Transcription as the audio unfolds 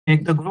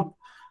make the group.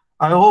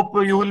 I hope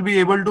you will be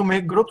able to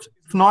make groups.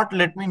 If not,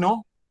 let me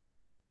know.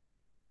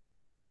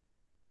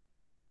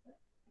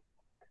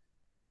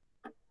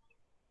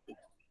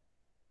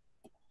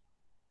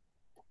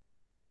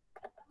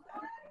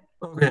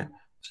 Okay,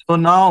 so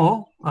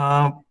now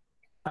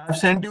I've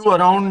sent you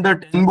around the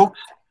 10 books,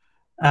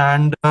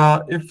 and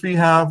if we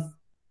have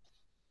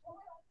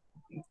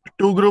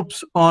two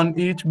groups on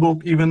each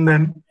book, even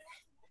then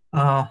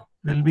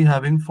we'll be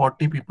having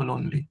 40 people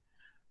only.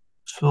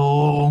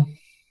 So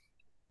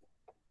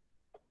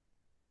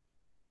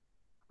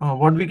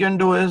what we can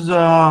do is,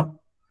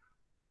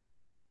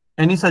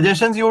 any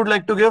suggestions you would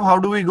like to give? How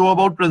do we go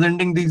about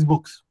presenting these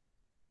books?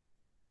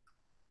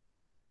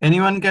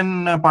 Anyone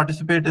can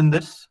participate in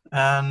this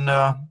and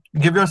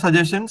give your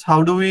suggestions.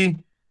 How do we,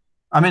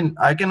 I mean,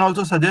 I can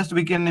also suggest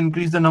we can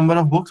increase the number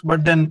of books,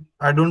 but then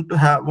I don't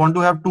want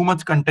to have too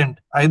much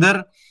content.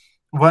 Either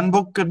one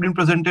book could be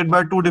presented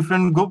by two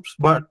different groups,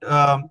 but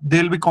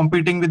they'll be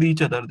competing with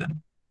each other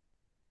then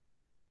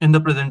in the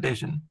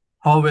presentation,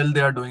 how well they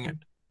are doing it.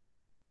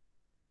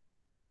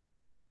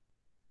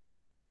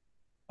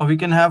 Or we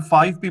can have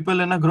 5 people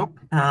in a group,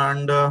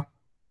 and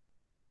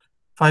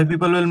 5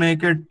 people will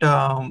make it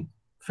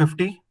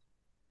 50.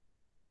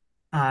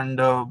 And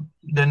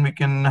then we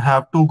can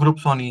have two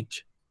groups on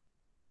each.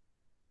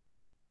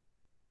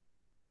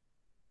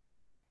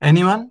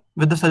 Anyone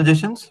with the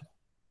suggestions?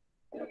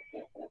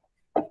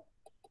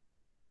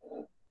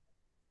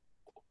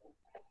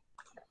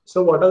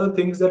 So what are the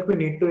things that we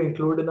need to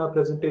include in our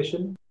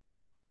presentation?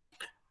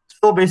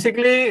 So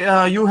basically,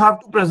 you have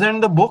to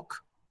present the book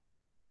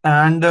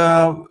and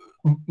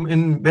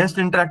in best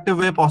interactive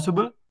way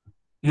possible.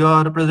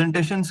 Your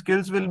presentation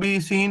skills will be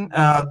seen.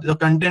 The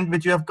content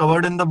which you have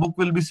covered in the book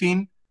will be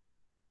seen,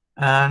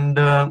 and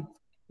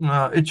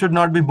it should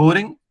not be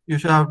boring. You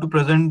should have to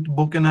present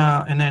book in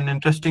an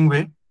interesting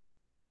way.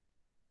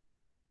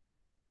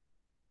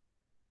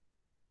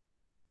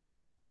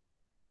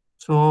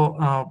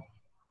 So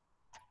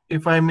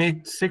if I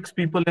make 6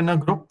 people in a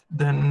group,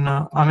 then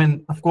I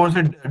mean, of course,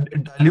 it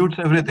dilutes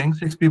everything.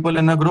 6 people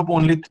in a group,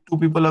 only 2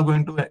 people are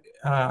going to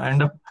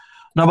end up.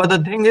 Now, but the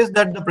thing is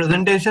that the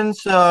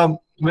presentations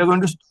we're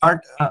going to start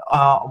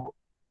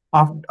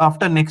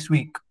after next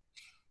week.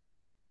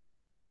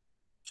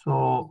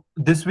 So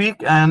this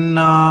week and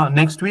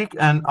next week,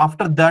 and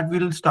after that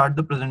we'll start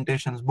the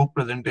presentations, book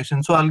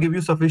presentations. So I'll give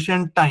you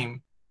sufficient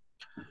time,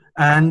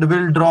 and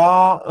we'll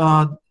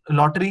draw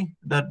lottery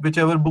that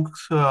whichever book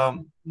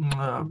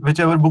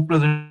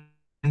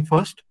present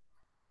first.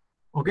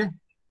 Okay.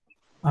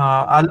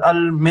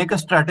 I'll make a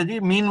strategy.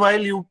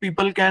 Meanwhile, you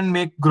people can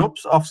make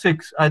groups of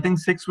 6. I think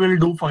 6 will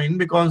do fine,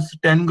 because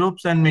 10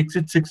 groups and makes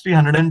it 60,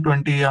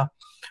 120. Yeah.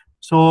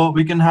 So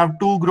we can have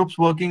 2 groups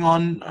working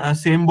on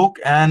same book,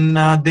 and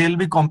they'll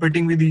be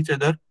competing with each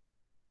other.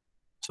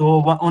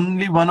 So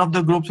only one of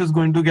the groups is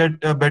going to get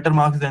better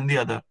marks than the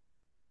other.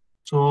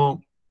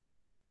 So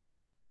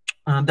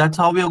that's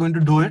how we are going to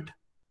do it.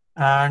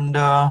 And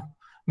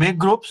make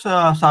groups.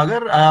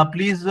 Sagar,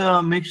 please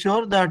make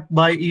sure that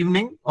by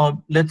evening, or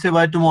let's say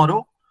by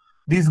tomorrow,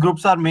 these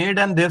groups are made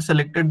and they've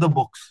selected the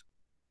books.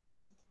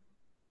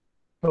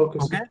 Okay,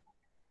 Okay. sir.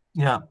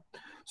 Yeah.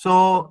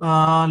 So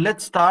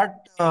let's start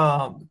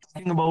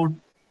talking about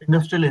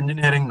industrial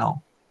engineering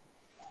now.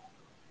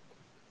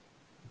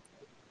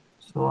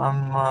 So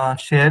I'm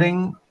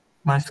sharing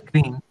my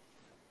screen.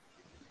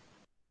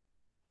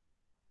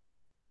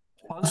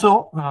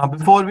 Also,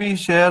 before we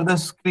share the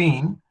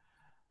screen,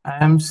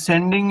 I am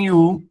sending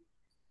you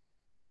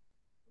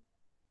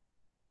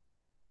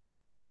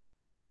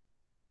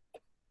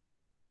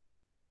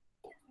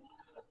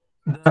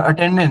the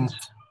attendance.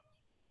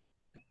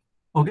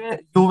 Okay,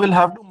 you will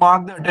have to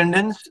mark the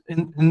attendance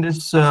in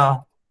this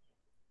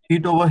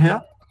sheet over here,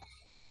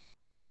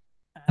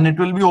 and it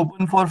will be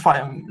open for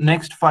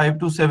next 5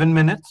 to 7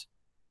 minutes.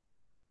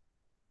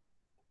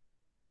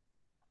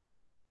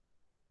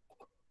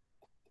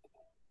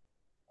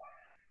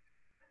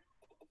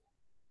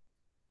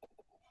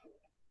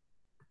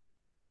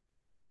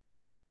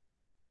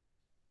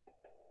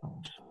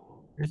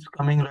 It's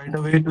coming right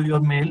away to your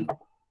mail.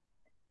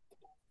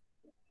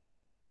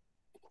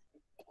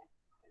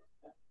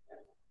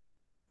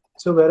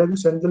 So where have you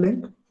sent the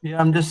link? Yeah,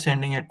 I'm just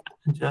sending it.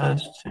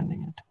 Just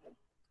sending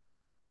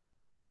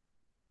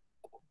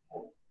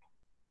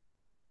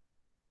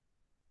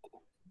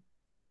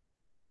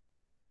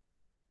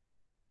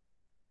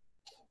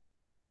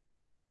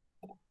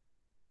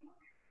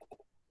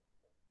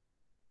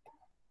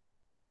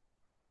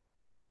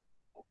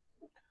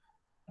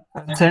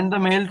it. Send the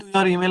mail to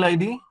your email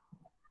ID.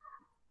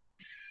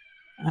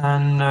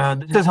 And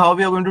this is how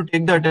we are going to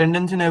take the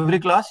attendance in every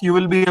class. You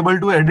will be able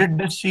to edit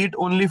this sheet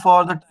only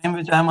for the time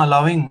which I am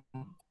allowing.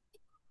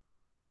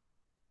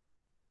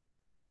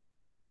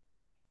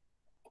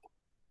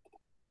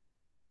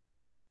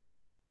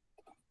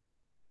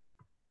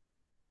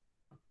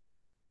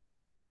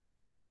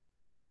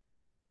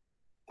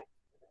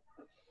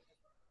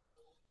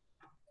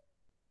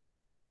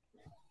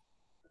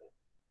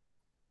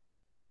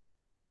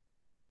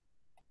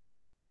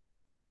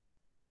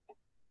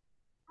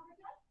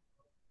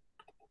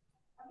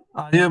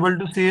 Are you able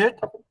to see it?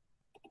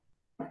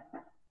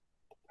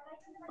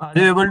 Are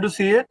you able to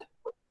see it?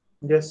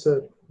 Yes,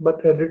 sir.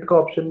 But edit का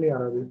option नहीं आ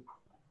रहा अभी.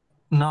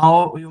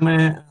 Now you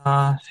may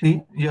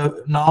see. Yeah,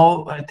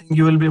 now I think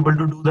you will be able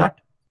to do that.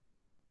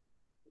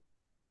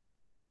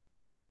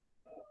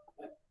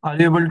 Are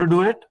you able to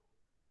do it?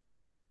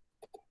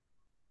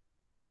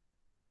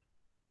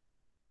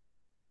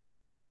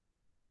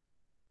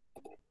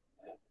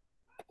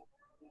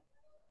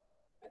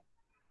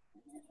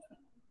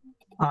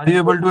 Are you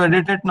able to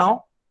edit it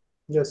now?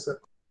 Yes, sir.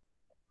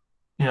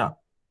 Yeah.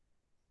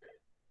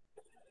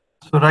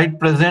 So write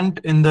present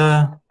in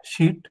the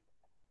sheet.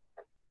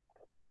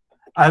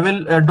 I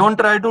will don't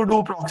try to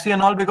do proxy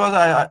and all because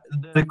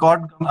the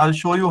record. I'll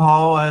show you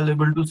how I'll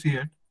able to see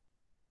it.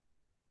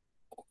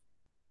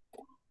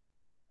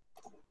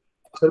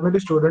 Sir मेरी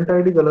student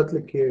ID गलत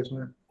लिखी है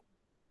इसमें.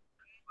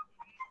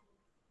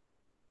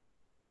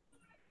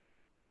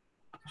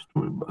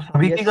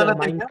 सभी की गलत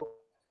है क्या?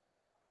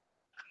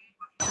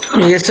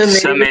 यस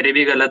सर मेरी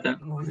भी गलत है.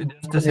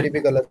 Just a second. मेरी भी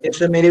गलत है.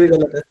 सर मेरी भी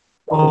गलत है.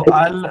 तो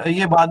I'll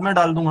ये बाद में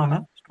डाल दूंगा मैं.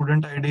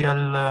 Student ID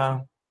I'll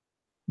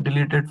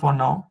delete it for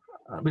now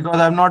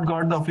because I've not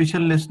got the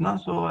official list now,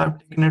 so I've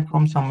taken it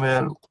from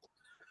somewhere.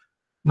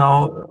 Now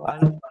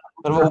I'll.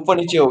 पर वो ऊपर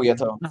नीचे हो गया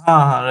था.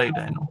 हाँ, right,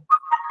 I know.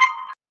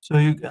 So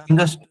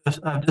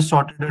I've just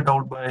sorted it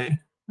out by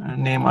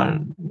name. I'll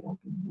do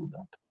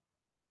that.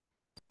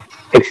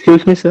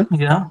 Excuse me, sir.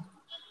 Yeah.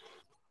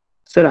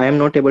 Sir, I am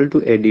not able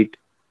to edit.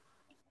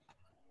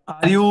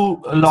 Are you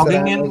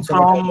logging in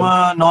from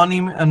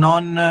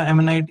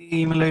non-MNIT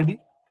email ID?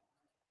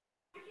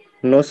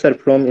 No, sir,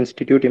 from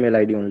institute email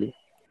ID only.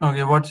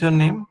 Okay, what's your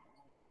name?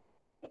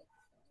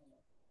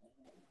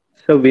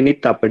 Sir,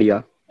 Vinit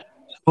Tapadia.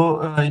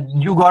 So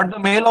you got the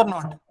mail or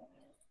not?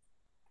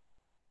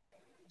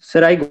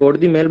 Sir, I got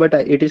the mail, but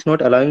it is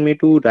not allowing me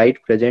to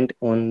write present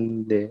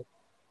on there.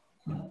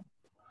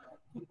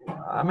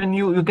 I mean,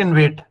 you can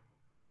wait.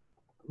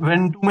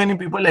 When too many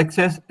people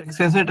access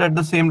it at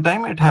the same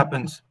time, it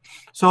happens.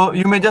 So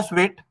you may just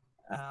wait.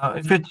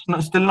 If it's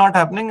still not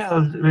happening,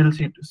 we'll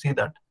see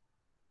that.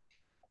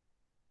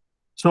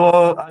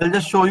 So I'll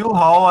just show you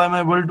how I'm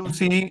able to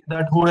see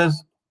that who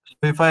has.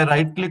 If I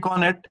right click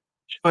on it,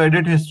 show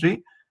edit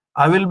history,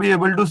 I will be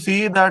able to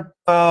see that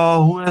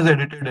who has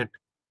edited it.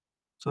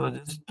 So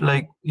just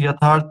like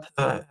Yatharth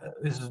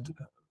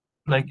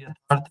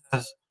Yatharth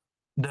has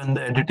done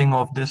the editing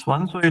of this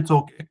one, so it's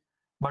okay.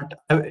 But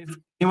if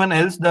anyone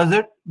else does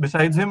it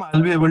besides him,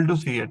 I'll be able to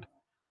see it.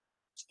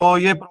 So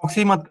ये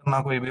proxy मत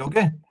करना कोई भी,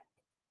 okay?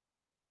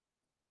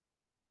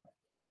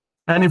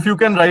 And if you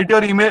can write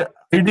your email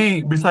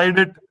ID beside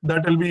it,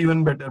 that will be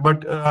even better.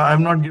 But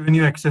I'm not giving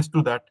you access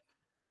to that.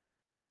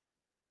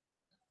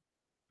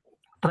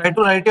 Try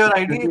to write your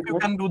ID if you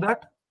can do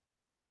that.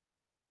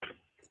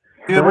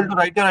 Are you able to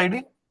write your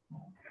ID?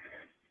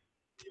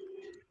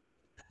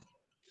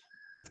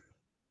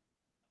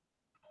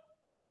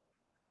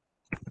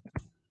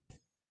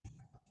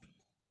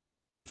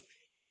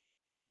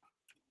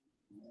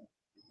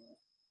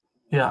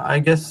 Yeah, I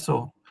guess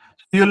so.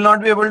 You will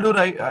not be able to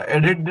write,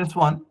 edit this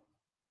one.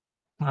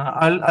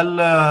 I'll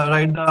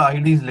write the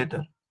IDs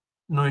later.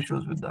 No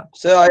issues with that.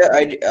 Sir,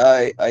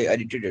 I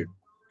edited it.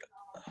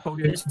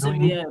 Okay, it's Yes, sir,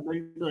 doing. we are able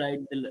to write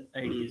the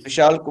IDs.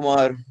 Vishal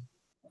Kumar.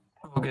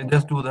 Okay,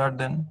 just do that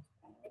then.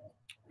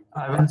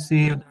 I will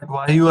see that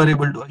why you are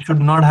able to. I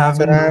should not have.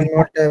 Sir, been I am doing-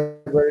 not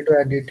able to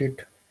edit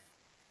it.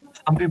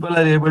 Some people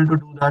are able to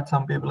do that.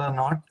 Some people are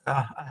not.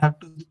 I have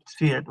to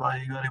see it why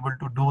you are able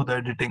to do the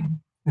editing.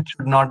 It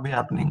should not be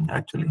happening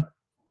actually.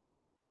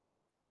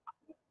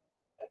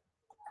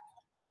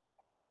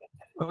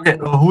 Okay,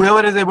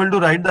 whoever is able to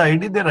write the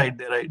ID, they write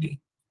their ID.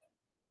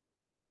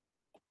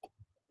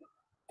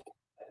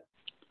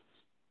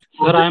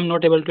 Sir, I am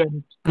not able to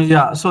edit.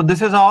 Yeah, so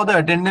this is how the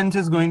attendance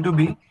is going to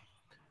be.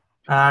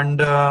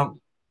 And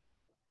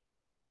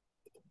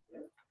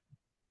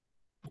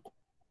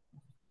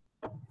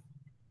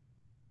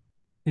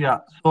yeah,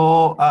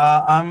 so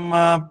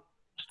I'm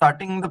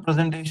starting the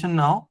presentation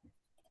now.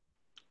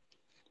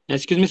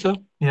 Excuse me, sir.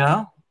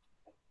 Yeah.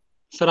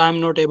 Sir, I am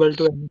not able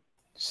to edit.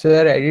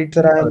 Sir, edit.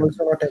 Sir, I am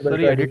also not able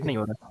to edit. नहीं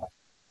हो रहा.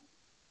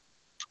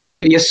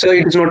 Yes, sir,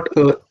 it is not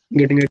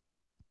getting it.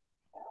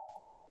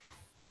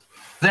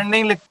 Present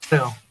नहीं लिख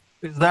रहे हो.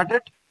 Is that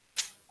it?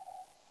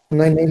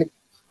 नहीं नहीं.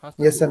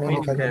 Yes, sir, नहीं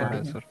Okay. लिखा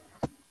है. Sir.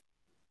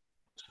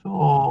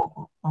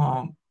 So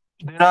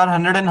there are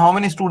 100 and how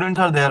many students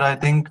are there? I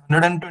think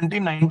 120,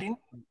 19.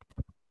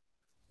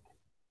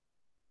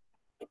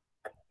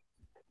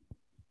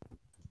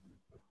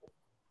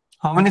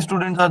 How many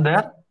students are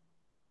there?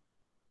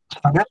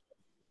 Sagar?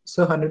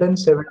 Sir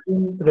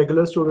 117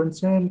 regular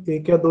students हैं,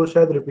 एक या दो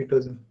शायद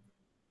रिपीटर्स हैं.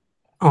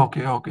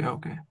 Okay, okay,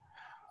 okay.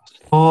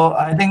 So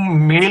I think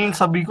mail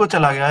सभी को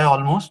चला गया है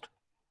almost.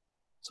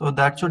 So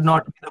that should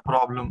not be the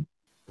problem.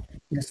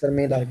 Yes, sir,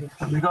 mail आ गया.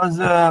 Because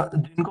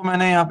जिनको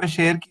मैंने यहाँ पे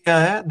share किया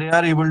है, they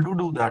are able to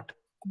do that.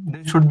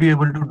 They should be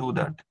able to do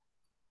that.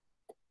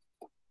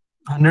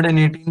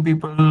 118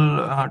 people,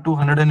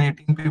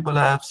 218 people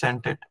I have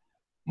sent it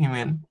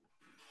email.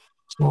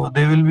 So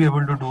they will be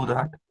able to do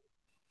that.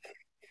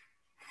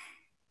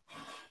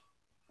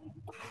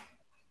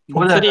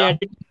 हो sir ये जाएगा?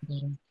 Edit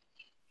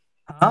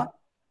हाँ?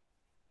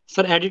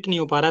 Sir edit नहीं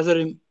हो पा रहा sir,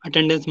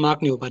 attendance mark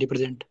नहीं हो पा रही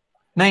प्रेजेंट।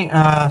 नहीं,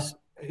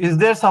 is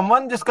there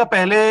someone जिसका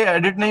पहले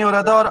edit नहीं हो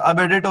रहा था और अब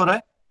edit हो रहा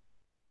है?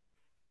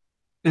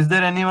 Is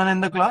there anyone in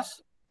the class?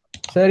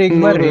 Sir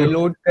एक बार No.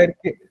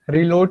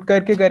 रीलोड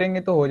करके करेंगे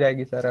तो हो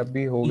जाएगी सर,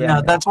 अभी हो गया Yeah,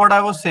 मेरा। that's what I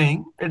was saying.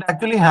 It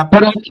actually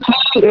happened.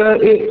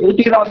 It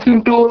is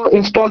asking to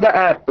install the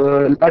app.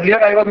 Earlier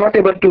I was not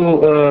able to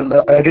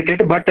edit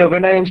it, but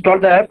when I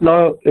installed the app, now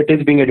it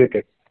is being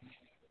edited.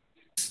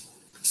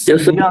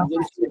 Yes, sir. Yeah.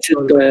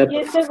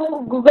 ये sir वो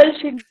Google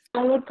sheet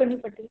download करनी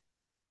पड़ती है।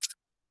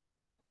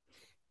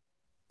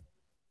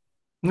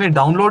 नहीं,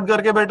 download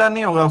करके बेटा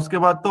नहीं होगा, उसके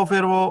बाद तो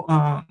फिर वो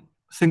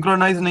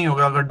सिंक्रोनाइज नहीं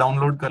होगा अगर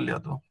डाउनलोड कर लिया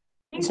तो।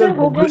 नहीं सर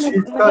हो गया,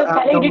 मतलब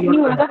पहले एडिट नहीं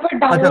हो रहा था,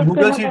 फिर अच्छा, डाउनलोड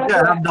गूगल करना शीट पड़ा।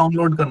 का ऐप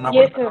डाउनलोड करना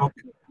Yes, पड़ता है। sir.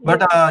 ओके, बट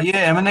ये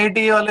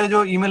MNIT वाले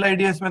जो ईमेल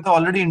आईडी है इसमें तो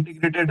ऑलरेडी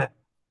इंटीग्रेटेड है।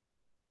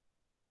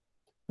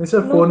 नहीं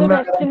सर, नो फोन सर में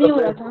ऐसे नहीं हो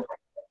रहा था।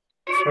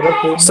 अगर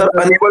phone Sir,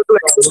 unable to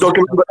access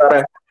document बता रहा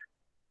है।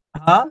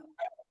 हाँ,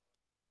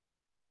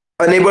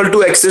 Unable to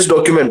access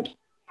document.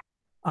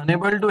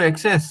 Unable to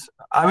access,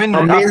 I mean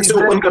हम mail से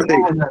open करते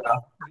हैं।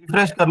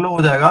 रिफ्रेश कर लो,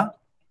 हो जाएगा।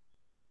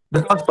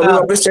 बिकॉज अभी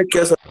वापस चेक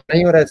किया सर,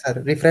 नहीं हो रहा है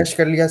सर, रिफ्रेश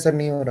कर लिया सर,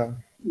 नहीं हो रहा।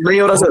 नहीं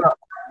हो रहा सर।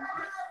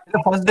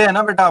 फर्स्ट डे है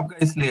ना बेटा आपका,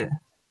 इसलिए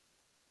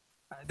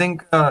I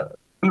think you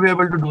will be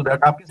able to do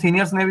that. आपके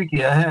सीनियर्स ने भी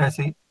किया है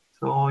ऐसे ही,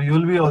 so you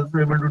will be also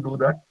able to do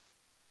that.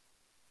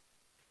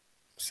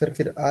 Sir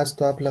फिर आज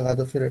तो आप लगा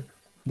दो फिर।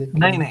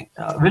 नहीं नहीं,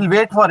 will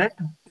wait for it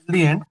till the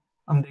end,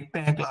 हम देखते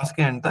हैं क्लास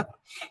के एंड तक।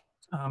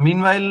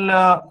 Meanwhile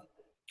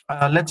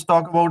let's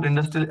talk about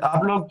industrial.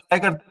 आप लोग ट्राई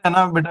करते हैं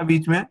ना बेटा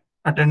बीच में,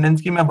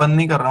 अटेंडेंस की मैं बंद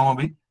नहीं कर रहा हूँ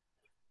अभी।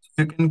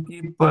 You can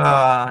keep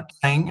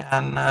trying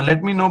and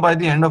let me know by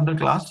the end of the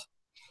class.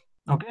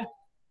 Okay.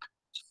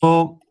 So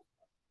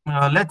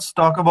let's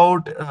talk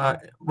about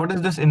what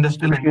is this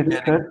industrial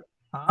engineering?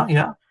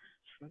 Yeah.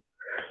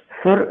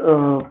 Sir,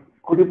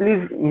 could you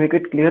please make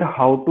it clear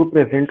how to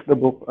present the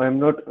book? I'm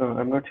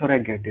not sure I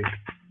get it.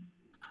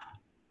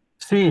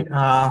 See,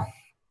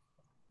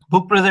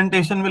 book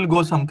presentation will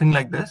go something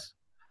like this.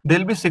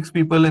 There'll be 6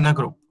 people in a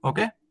group.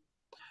 Okay.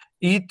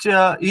 Each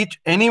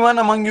anyone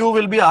among you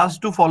will be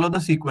asked to follow the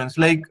sequence.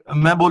 Like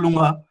मैं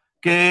बोलूँगा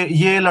कि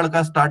ये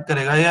लड़का start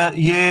करेगा या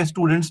ये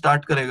student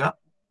start करेगा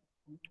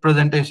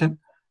presentation.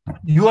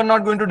 You are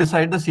not going to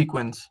decide the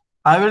sequence.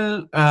 I will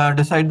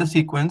decide the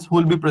sequence who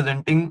will be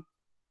presenting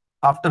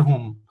after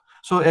whom.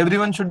 So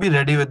everyone should be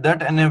ready with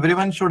that, and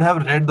everyone should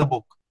have read the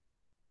book.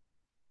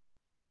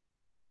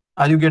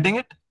 Are you getting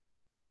it?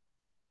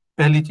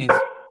 पहली चीज.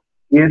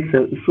 Yes,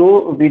 sir. So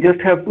we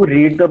just have to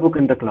read the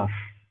book in the class.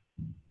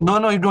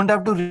 No, you don't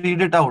have to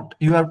read it out.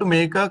 You have to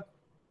make a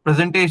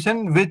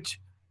presentation which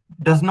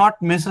does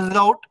not misses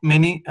out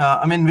many,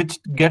 which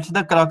gets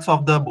the crux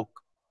of the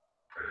book.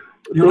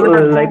 You So, don't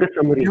have to, like a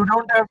summary. You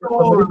don't have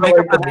to make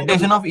a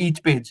presentation of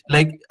each page.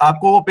 Like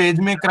आपको वो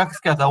page में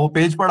crux क्या था? वो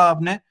page पढ़ा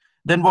आपने.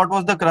 Then what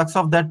was the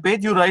crux of that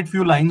page? You write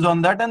few lines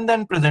on that and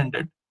then present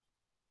it.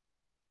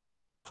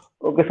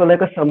 Okay, so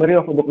like a summary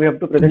of a book, we have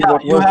to present Yeah,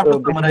 what you was have to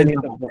summarize basically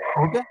in the the book. book.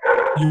 Okay,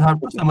 you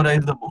have to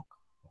summarize the book,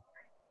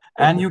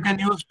 and you can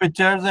use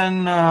pictures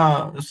and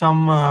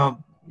some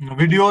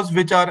videos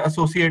which are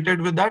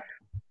associated with that,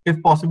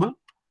 if possible,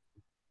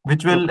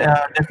 which will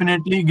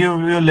definitely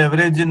give you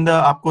leverage in the,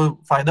 आपको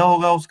फायदा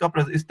होगा उसका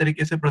इस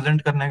तरीके से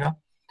present करने का।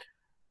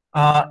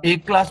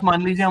 एक क्लास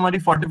मान लीजिए हमारी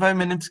 45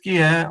 minutes की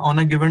है on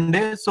a given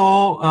day, so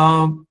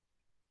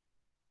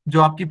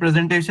जो आपकी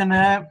presentation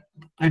है,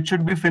 it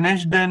should be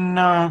finished in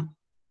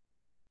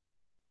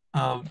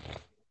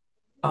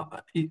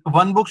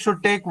one book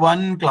should take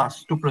one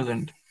class to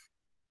present.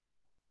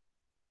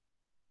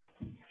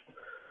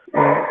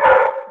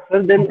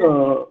 Sir, then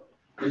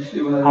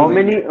how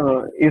many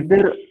is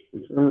there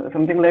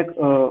something like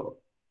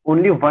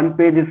only one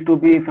page is to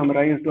be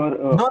summarized, or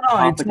No,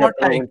 half it's a not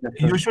chapter, like one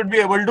chapter? you should be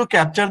able to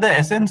capture the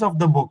essence of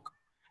the book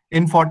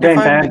in The 45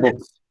 entire book.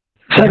 minutes.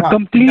 Sir, Yeah,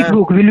 complete entire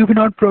book. Will you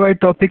not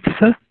provide topics,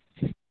 sir?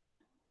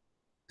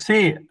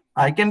 See,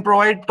 I can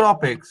provide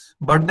topics,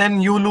 but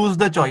then you lose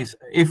the choice.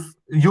 If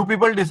you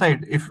people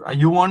decide, if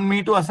you want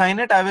me to assign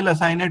it, I will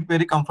assign it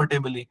very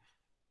comfortably.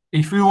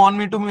 If you want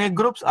me to make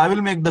groups, I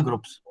will make the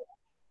groups.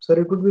 Sir,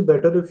 it would be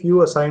better if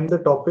you assign the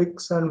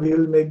topics and we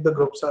will make the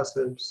groups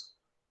ourselves.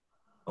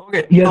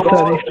 Okay. Yes, so,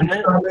 sir.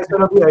 हमें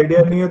sir अभी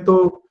idea नहीं है तो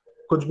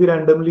कुछ भी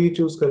randomly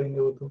choose करेंगे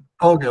वो तो.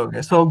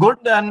 Okay. So good.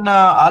 Then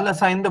I'll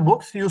assign the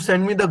books. You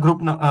send me the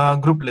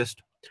group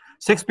list.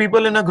 6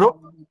 people in a group.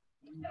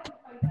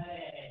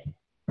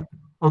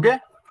 Okay.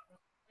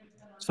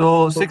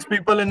 So 6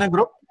 people in a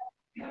group,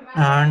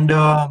 and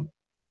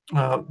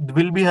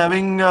we'll be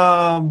having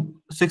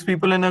 6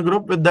 people in a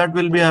group. With that,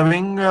 we'll be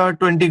having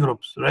 20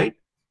 groups, right?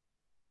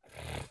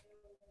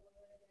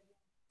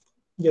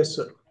 Yes,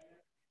 sir.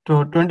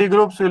 So 20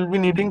 groups, will be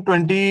needing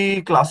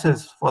 20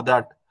 classes for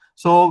that.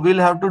 So we'll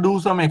have to do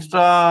some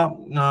extra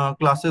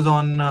classes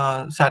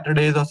on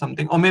Saturdays or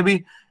something, or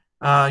maybe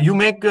You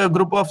make a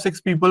group of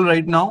 6 people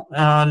right now.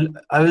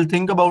 I will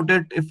think about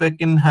it if I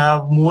can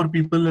have more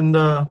people in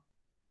the,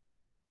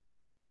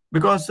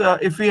 because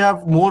if we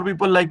have more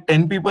people, like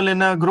 10 people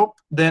in a group,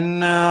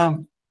 then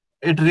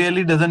it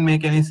really doesn't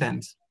make any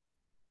sense.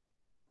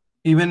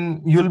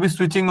 Even you'll be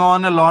switching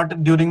on a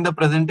lot during the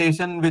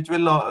presentation, which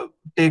will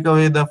take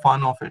away the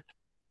fun of it.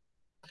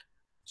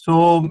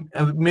 So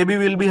maybe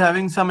we'll be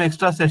having some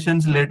extra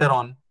sessions later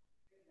on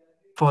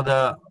for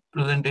the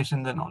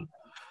presentations and all.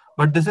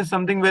 But this is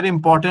something very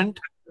important,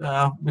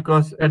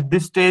 because at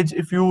this stage,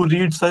 if you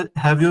read such,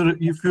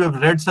 if you have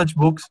read such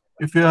books,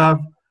 if you have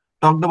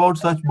talked about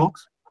such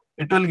books,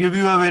 it will give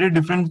you a very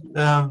different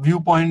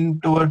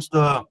viewpoint towards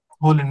the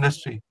whole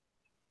industry.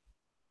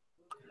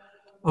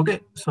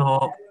 Okay,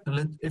 so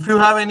if you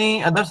have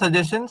any other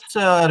suggestions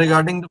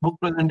regarding the book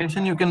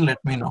presentation, you can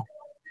let me know.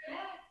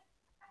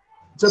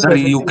 Sir,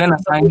 you can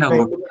assign the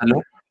group.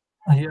 Hello?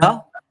 Yeah.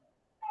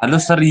 Hello,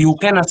 sir. You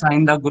can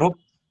assign the group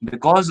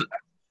because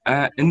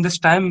in this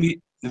time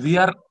we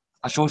are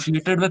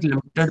associated with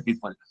limited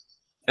people.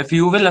 If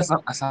you will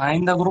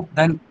assign the group,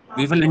 then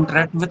we will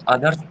interact with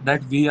others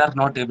that we are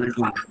not able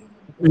to.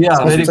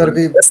 Yeah, very Sir,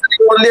 good.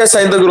 we only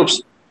assign the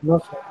groups.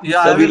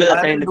 Yeah, Sir, I we will will do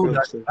assign the that.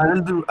 groups, sir.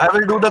 I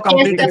will do the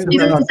complete Yes, sir, we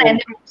will exercise. assign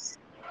the groups.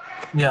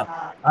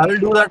 Yeah, I will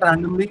do that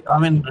randomly. I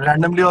mean,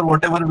 randomly or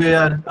whatever way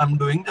I'm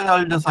doing, then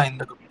I'll just assign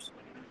the groups.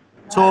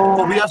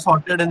 So we are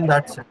sorted in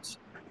that sense.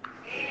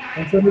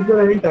 And so, is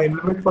there any time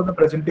limit for the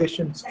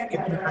presentations?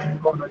 कितने time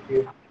का होना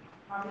चाहिए?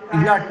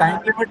 Yeah,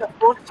 time limit, of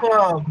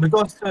course,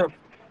 because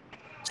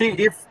see,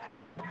 if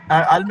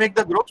I'll make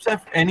the groups if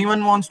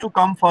anyone wants to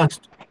come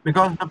first,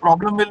 because the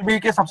problem will be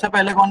कि सबसे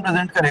पहले कौन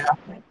present करेगा,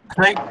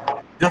 right?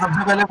 जो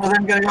सबसे पहले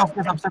present करेगा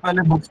उसके सबसे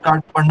पहले book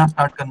पढ़ना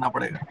start करना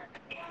पड़ेगा.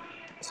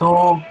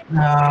 So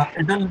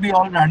it will be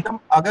all random.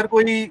 अगर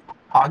कोई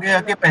आगे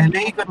आके पहले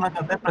ही करना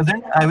चाहता है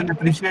present, I will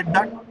appreciate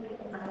that.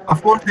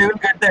 Of course, they will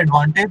get the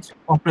advantage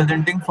of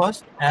presenting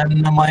first,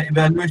 and my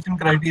evaluation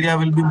criteria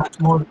will be much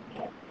more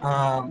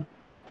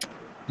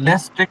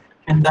less strict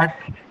in that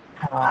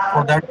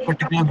for that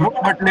particular group.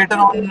 But later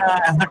on,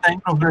 as the time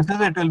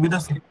progresses, it will be the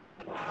same.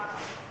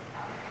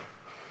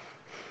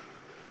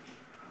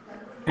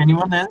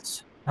 Anyone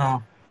else?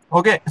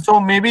 Okay, so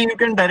maybe you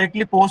can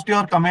directly post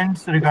your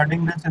comments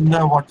regarding this in the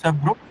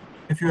WhatsApp group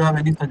if you have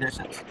any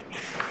suggestions.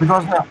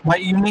 Because by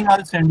evening,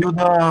 I'll send you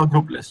the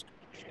group list.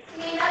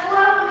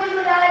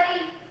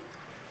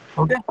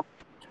 Okay.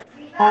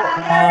 So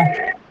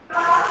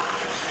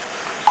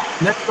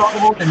let's talk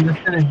about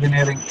industrial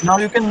engineering. Now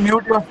you can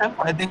mute yourself.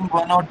 I think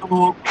one or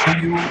two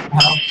of you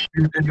have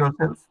muted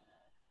yourself.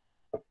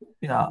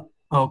 Yeah.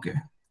 Okay.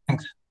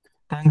 Thanks.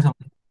 Thanks.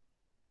 Aman.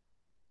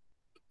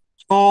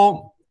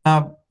 So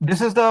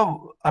this is the,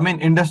 I mean,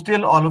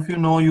 industrial, all of you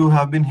know, you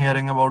have been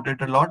hearing about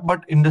it a lot,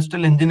 but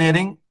industrial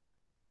engineering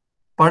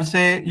per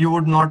se, you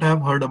would not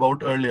have heard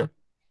about earlier.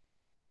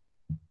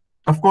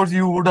 Of course,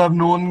 you would have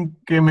known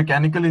कि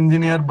mechanical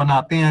engineer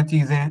बनाते हैं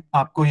चीजें,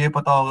 आपको ये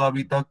पता होगा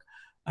अभी तक,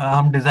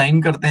 हम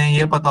डिजाइन करते हैं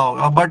ये पता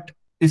होगा, बट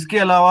इसके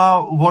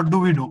अलावा what do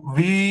we do?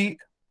 We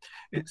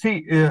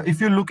see,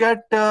 if you look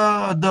at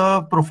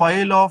the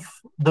profile of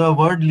the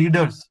world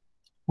leaders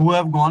who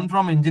have gone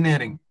from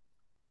engineering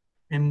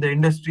in the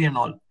industry and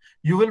all,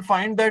 you will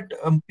find that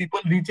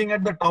people reaching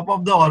at the top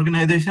of the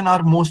organization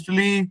are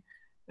mostly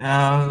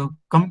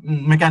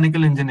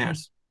mechanical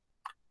engineers.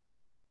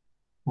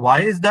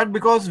 Why is that?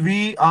 Because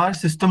we are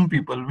system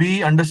people.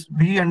 We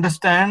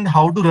understand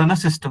how to run a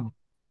system.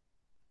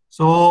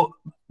 So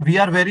we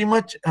are very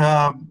much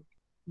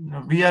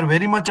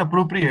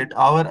appropriate.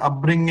 Our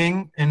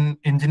upbringing in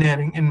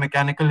engineering, in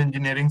mechanical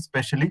engineering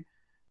especially,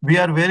 we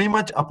are very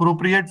much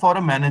appropriate for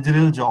a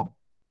managerial job.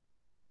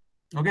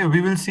 Okay, we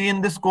will see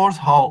in this course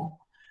how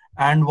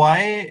and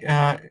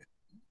why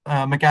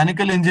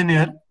mechanical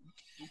engineer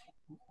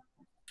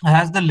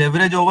has the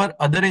leverage over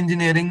other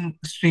engineering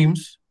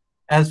streams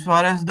as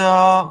far as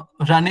the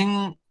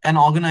running an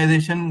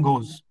organization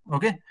goes.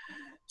 Okay,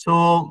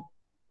 so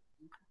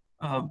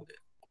to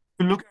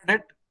look at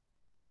it,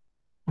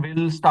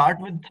 we'll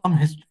start with some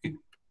history.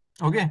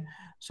 Okay,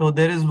 so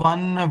there is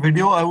one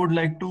video I would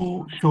like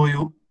to show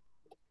you.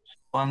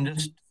 So I'm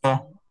just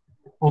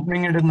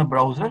opening it in the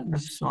browser.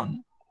 This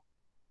one.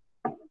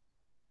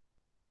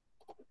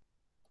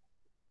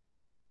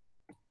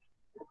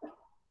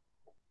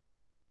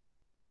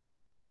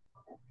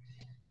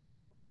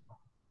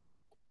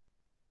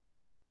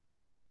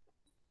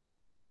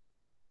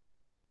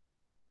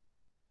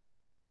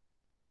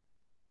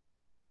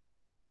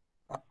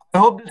 I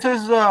hope this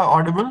is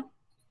audible.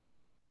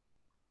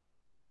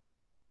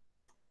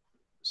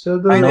 So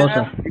the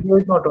video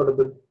is not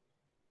audible.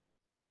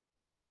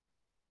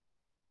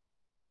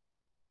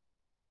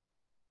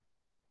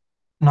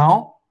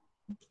 Now,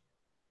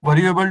 were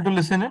you able to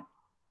listen it?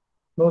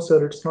 No,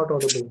 sir, it's not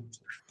audible.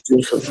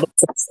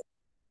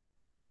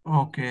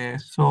 Okay,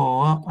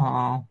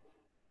 so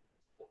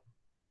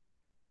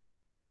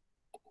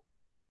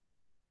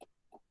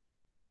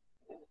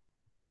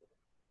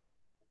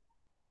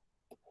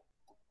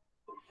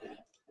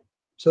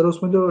sir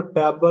उसमें जो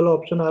tab वाला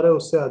option आ रहा है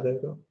उससे आ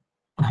जाएगा।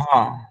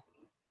 हाँ,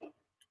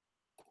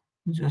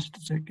 just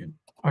a second,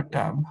 a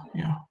tab,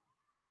 yeah.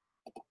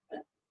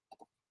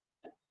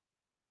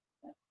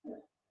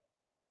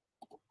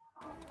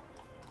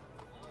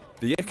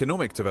 The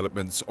economic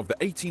developments of the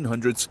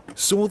 1800s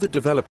saw the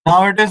development.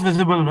 Now it is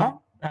visible, right?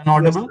 And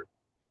audible?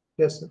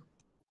 Yes, sir.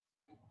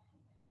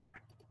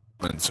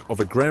 Of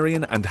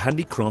agrarian and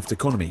handicraft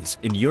economies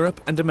in Europe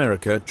and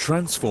America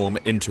transform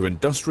into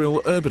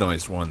industrial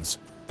urbanized ones.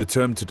 The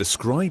term to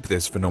describe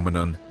this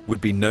phenomenon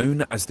would be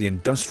known as the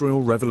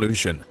Industrial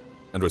Revolution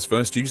and was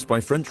first used by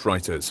French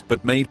writers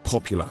but made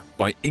popular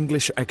by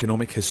English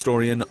economic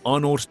historian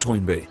Arnaud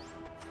Toynbee.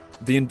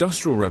 The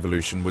Industrial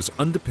Revolution was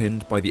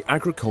underpinned by the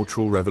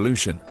Agricultural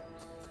Revolution.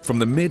 From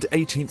the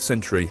mid-18th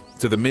century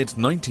to the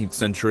mid-19th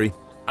century,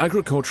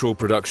 agricultural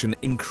production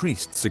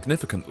increased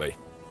significantly.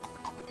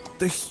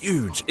 The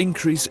huge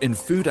increase in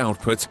food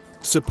output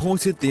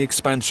supported the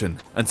expansion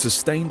and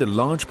sustained a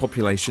large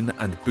population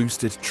and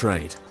boosted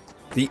trade.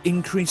 The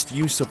increased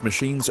use of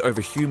machines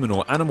over human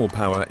or animal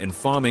power in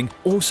farming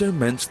also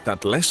meant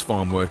that less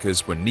farm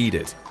workers were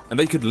needed, and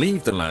they could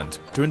leave the land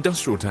to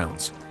industrial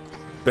towns.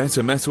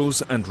 Better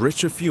metals and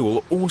richer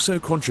fuel also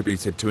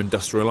contributed to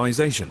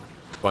industrialization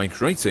by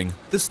creating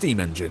the steam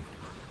engine,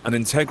 an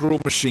integral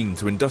machine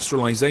to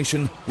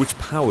industrialization which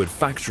powered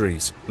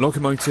factories,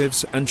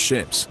 locomotives, and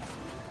ships.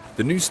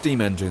 The new steam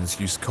engines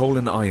used coal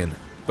and iron,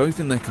 both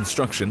in their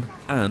construction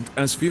and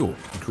as fuel,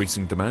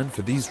 increasing demand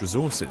for these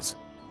resources.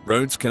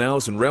 Roads,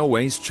 canals, and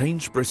railways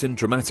changed Britain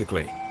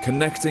dramatically,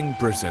 connecting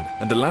Britain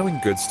and allowing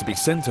goods to be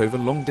sent over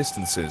long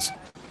distances.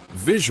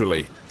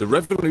 Visually, the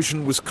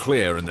revolution was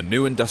clear in the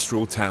new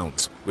industrial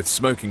towns, with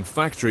smoking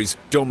factories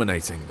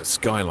dominating the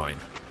skyline.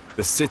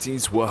 The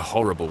cities were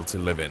horrible to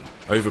live in,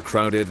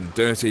 overcrowded and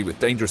dirty with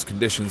dangerous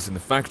conditions in the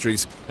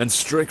factories and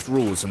strict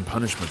rules and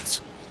punishments.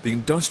 The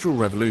Industrial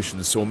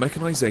Revolution saw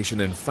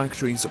mechanization in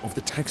factories of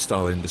the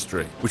textile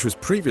industry, which was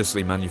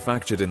previously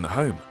manufactured in the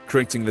home,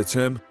 creating the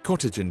term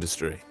cottage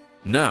industry.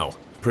 Now,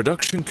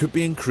 production could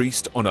be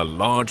increased on a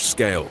large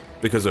scale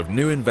because of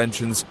new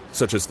inventions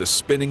such as the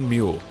spinning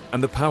mule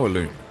and the power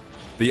loom.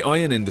 The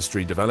iron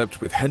industry developed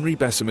with Henry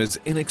Bessemer's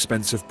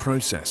inexpensive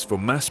process for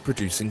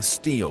mass-producing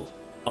steel.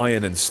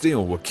 Iron and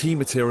steel were key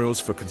materials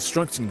for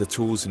constructing the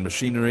tools and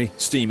machinery,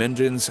 steam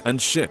engines,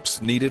 and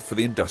ships needed for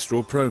the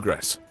industrial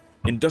progress.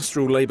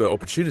 Industrial labor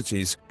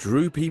opportunities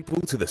drew people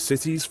to the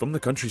cities from the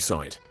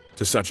countryside,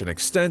 to such an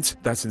extent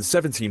that in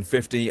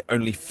 1750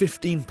 only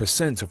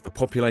 15% of the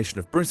population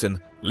of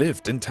Britain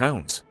lived in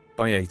towns.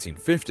 By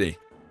 1850,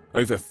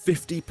 over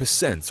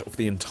 50% of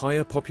the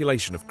entire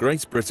population of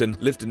Great Britain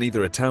lived in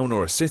either a town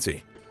or a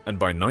city, and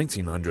by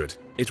 1900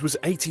 it was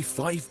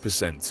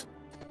 85%.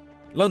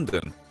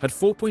 London had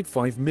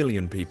 4.5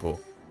 million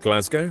people,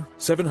 Glasgow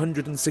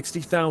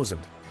 760,000,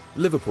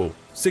 Liverpool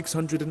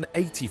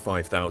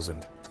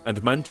 685,000,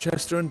 and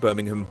Manchester and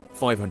Birmingham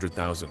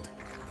 500,000.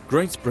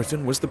 Great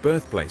Britain was the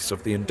birthplace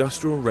of the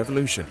Industrial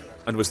Revolution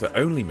and was the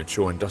only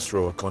mature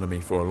industrial economy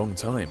for a long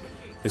time.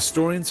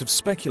 Historians have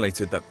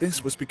speculated that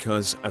this was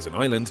because, as an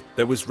island,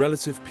 there was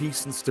relative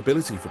peace and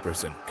stability for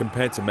Britain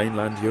compared to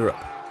mainland Europe.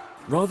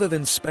 Rather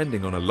than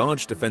spending on a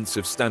large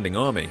defensive standing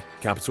army,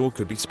 capital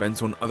could be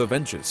spent on other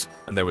ventures,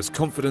 and there was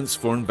confidence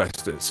for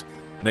investors.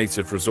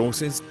 Native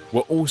resources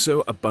were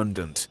also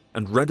abundant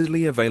and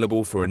readily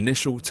available for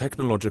initial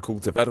technological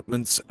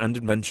developments and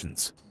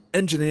inventions.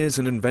 Engineers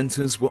and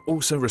inventors were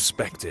also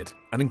respected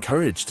and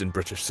encouraged in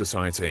British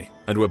society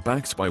and were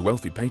backed by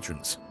wealthy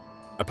patrons.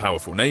 A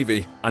powerful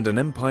navy and an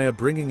empire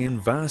bringing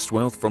in vast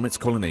wealth from its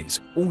colonies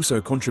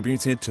also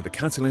contributed to the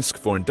catalyst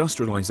for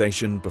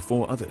industrialization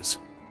before others.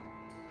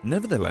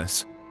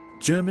 Nevertheless,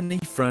 Germany,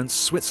 France,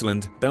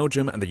 Switzerland,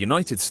 Belgium, and the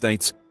United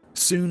States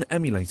soon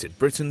emulated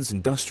Britain's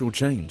industrial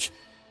change,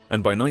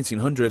 and by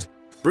 1900,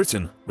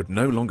 Britain would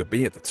no longer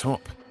be at the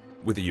top,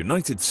 with the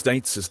United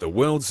States as the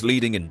world's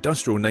leading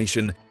industrial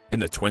nation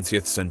in the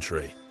 20th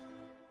century.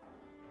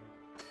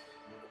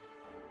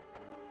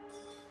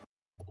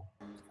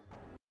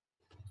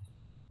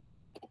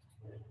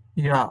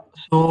 Yeah,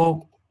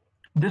 so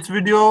this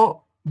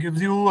video gives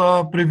you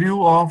a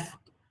preview of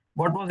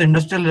what was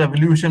Industrial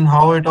Revolution,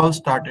 how it all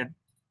started.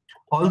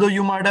 Although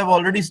you might have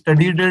already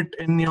studied it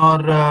in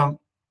your,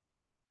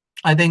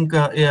 I think,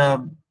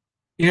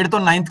 8th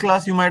or 9th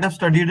class, you might have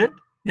studied it.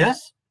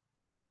 Yes?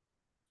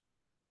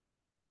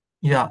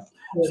 Yeah.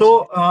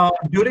 So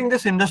during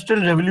this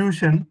Industrial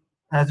Revolution,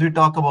 as we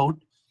talk about,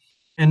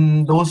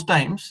 in those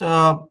times,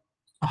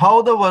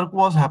 how the work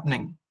was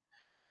happening.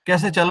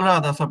 कैसे चल रहा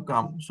था सब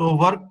काम. So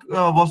work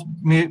was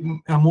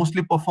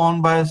mostly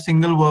performed by a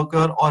single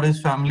worker or his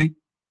family.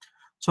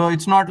 So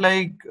it's not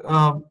like,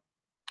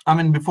 I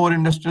mean, before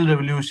Industrial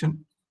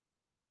Revolution.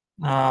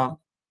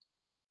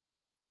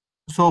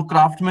 So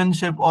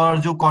craftsmanship और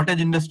जो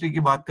cottage industry की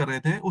बात कर रहे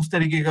थे, उस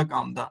तरीके का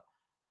काम था.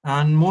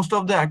 And most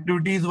of the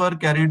activities were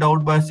carried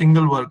out by a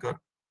single worker.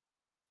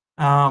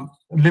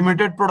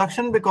 Limited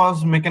production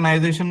because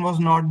mechanization was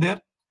not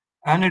there,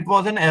 and it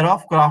was an era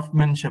of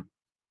craftsmanship.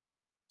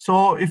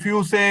 So if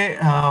you say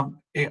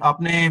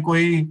आपने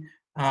कोई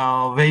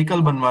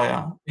व्हीकल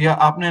बनवाया, या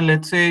आपने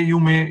let's say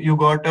you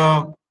got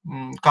a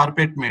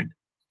carpet made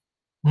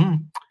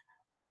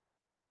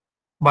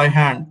by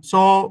hand. So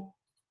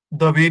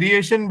the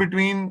variation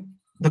between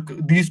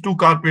these two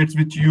carpets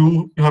which you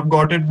have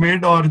got it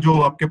made और जो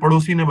आपके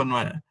पड़ोसी ने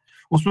बनवाया है,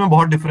 उसमें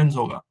बहुत डिफरेंस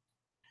होगा,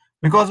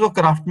 बिकॉज वो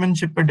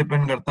क्राफ्टमैनशिप पे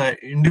डिपेंड करता है,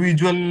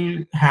 इंडिविजुअल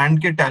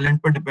हैंड के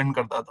टैलेंट पे डिपेंड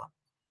करता था.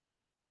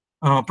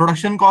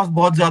 प्रोडक्शन कॉस्ट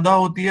बहुत ज्यादा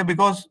होती है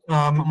बिकॉज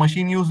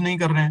मशीन यूज नहीं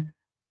कर रहे हैं,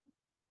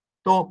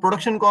 तो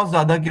प्रोडक्शन कॉस्ट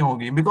ज्यादा क्यों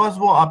होगी? बिकॉज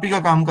वो आप ही का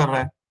काम कर रहा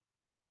है.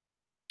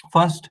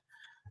 फर्स्ट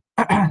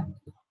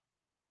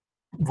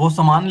वो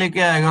सामान लेके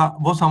आएगा,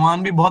 वो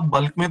सामान भी बहुत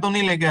बल्क में तो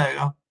नहीं लेके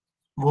आएगा,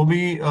 वो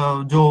भी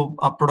जो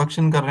आप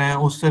प्रोडक्शन कर रहे हैं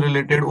उससे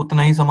रिलेटेड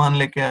उतना ही सामान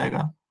लेके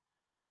आएगा.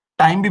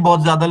 टाइम भी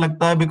बहुत ज्यादा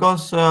लगता है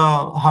बिकॉज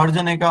हर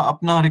जने का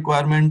अपना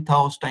रिक्वायरमेंट था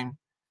उस टाइम,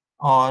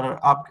 और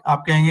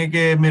आप कहेंगे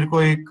कि मेरे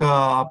को एक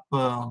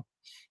आप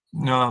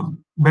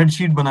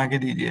बेडशीट बना के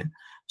दीजिए,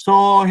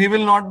 सो he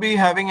will not be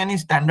having any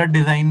standard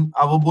design.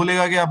 अब वो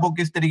बोलेगा कि आपको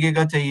किस तरीके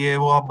का चाहिए,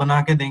 वो आप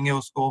बना के देंगे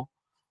उसको,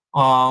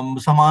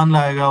 सामान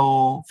लाएगा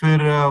वो,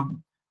 फिर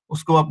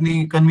उसको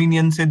अपनी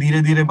कन्वीनियंस से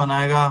धीरे धीरे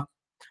बनाएगा.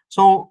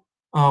 So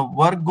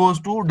work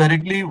goes to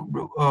directly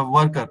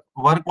worker.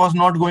 Work was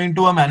not going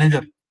to a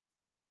manager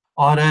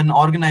or an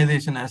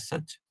organization as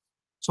such.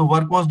 So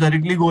work was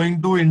directly going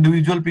to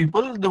individual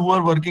people who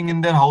were working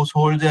in their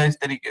households या इस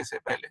तरीके से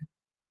पहले.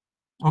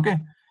 Okay.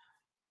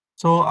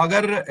 So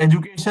अगर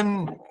education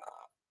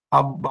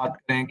आप बात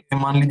करें कि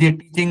मान लीजिए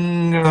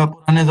टीचिंग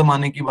पुराने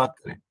जमाने की बात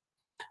करें,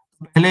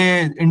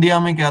 पहले इंडिया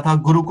में क्या था,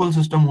 गुरुकुल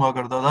सिस्टम हुआ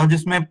करता था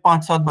जिसमें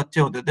 5-7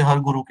 बच्चे होते थे हर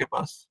गुरु के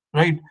पास,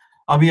 राइट?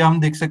 अभी हम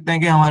देख सकते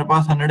हैं कि हमारे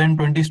पास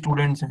 120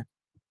 स्टूडेंट्स हैं.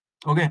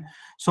 ओके,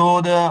 सो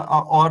द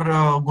और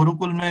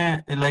गुरुकुल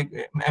में लाइक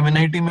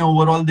MNIT में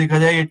ओवरऑल देखा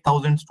जाए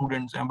 8000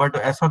 स्टूडेंट्स हैं, बट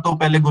ऐसा तो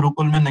पहले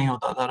गुरुकुल में नहीं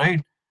होता था,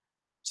 right?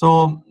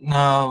 So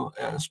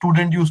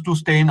student used to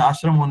stay in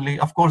आश्रम ओनली.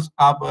 ऑफ कोर्स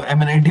आप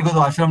MNIT को तो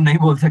आश्रम नहीं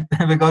बोल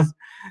सकते because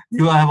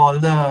you have all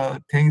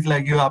the things,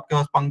 like you आपके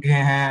पास पंखे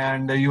हैं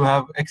and you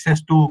have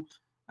access to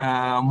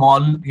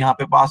mall यहाँ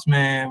पे पास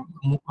में,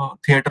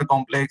 थिएटर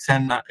कॉम्प्लेक्स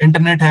एंड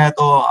इंटरनेट है,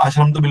 तो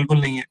आश्रम तो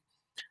बिल्कुल नहीं है.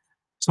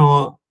 So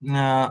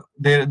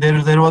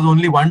there was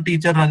only one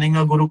teacher running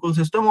a Gurukul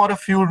system, or a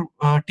few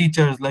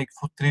teachers, like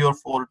 3 or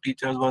 4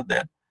 teachers were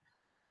there.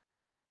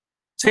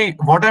 See,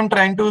 what I'm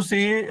trying to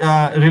see,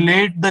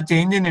 relate the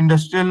change in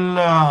industrial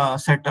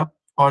setup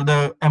or the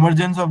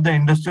emergence of the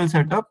industrial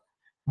setup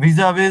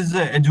vis-a-vis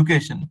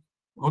education.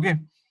 Okay,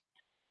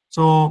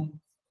 so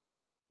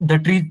the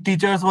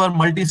teachers were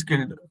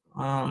multi-skilled,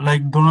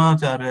 like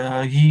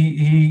Dronacharya.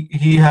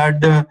 He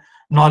had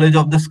knowledge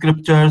of the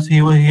scriptures, he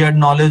had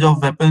knowledge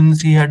of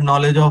weapons, he had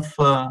knowledge of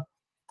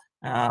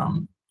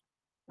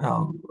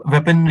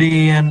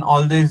weaponry and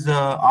all these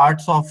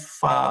arts of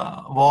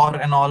war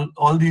and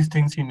all these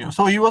things he knew.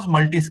 So he was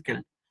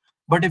multi-skilled.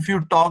 But if you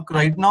talk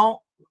right now,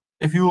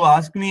 if you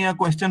ask me a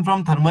question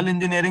from thermal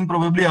engineering,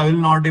 probably I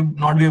will not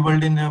be able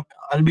to,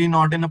 I'll be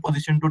not in a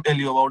position to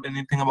tell you about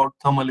anything about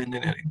thermal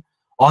engineering.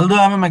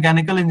 Although I'm a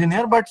mechanical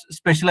engineer, but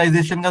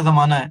specialization का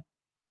जमाना है,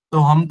 तो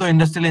हम तो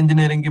industrial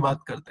engineering की बात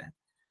करते हैं.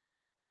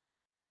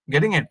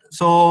 Getting it?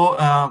 So,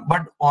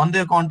 but on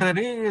the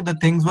contrary, the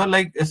things were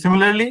like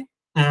similarly.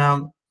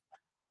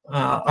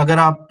 अगर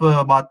आप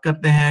बात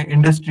करते हैं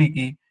इंडस्ट्री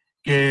की,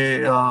 कि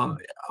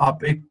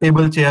आप एक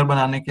टेबल चेयर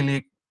बनाने के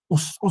लिए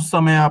उस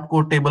समय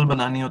आपको टेबल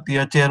बनानी होती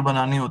है, चेयर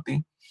बनानी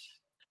होती.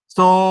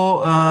 So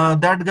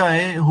that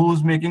guy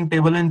who's making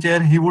table and chair,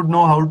 he would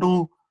know how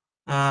to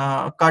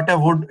cut a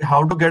wood,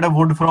 how to get a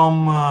wood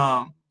from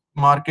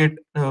market,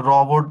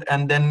 raw wood,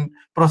 and then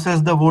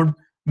process the wood,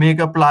 make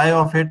a ply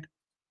of it.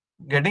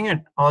 Getting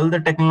it? All the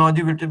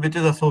technology which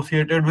is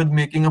associated with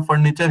making a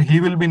furniture, he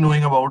will be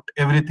knowing about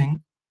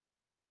everything.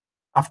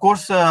 Of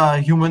course,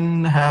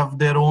 human have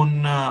their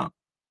own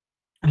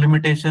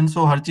limitations,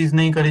 so हर चीज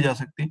नहीं करी जा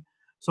सकती.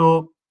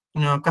 So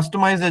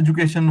customized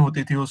education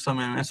होती थी उस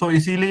समय में, so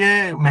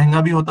इसीलिए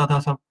महंगा भी होता था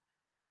सब.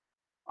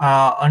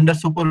 Under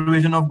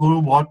supervision of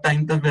guru बहुत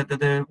टाइम तक रहते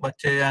थे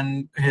बच्चे,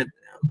 and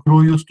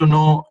guru used to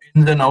know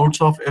ins and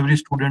outs of every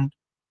student.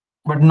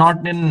 But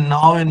not in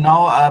now. And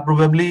now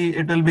probably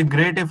it will be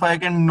great if I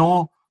can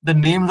know the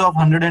names of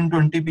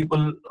 120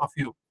 people of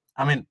you.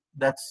 I mean,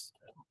 that's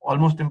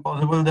almost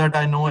impossible that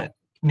I know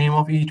name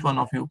of each one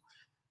of you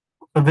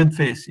with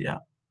face. Yeah.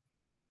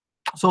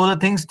 So the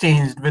things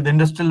changed with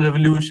industrial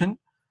revolution.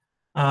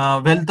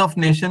 Wealth of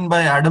Nation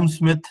by Adam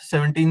Smith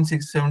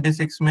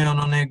 1776 में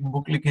उन्होंने एक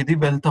book लिखी थी,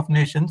 Wealth of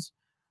Nations,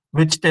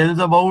 which tells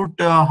about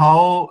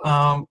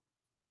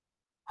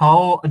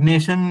how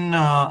nation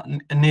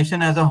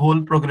as a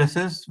whole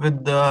progresses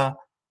with the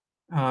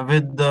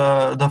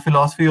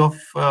philosophy of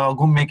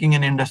making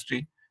an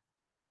industry.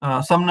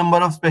 Some number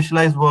of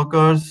specialized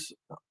workers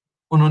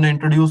उन्होंने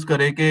introduce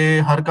करे कि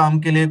हर काम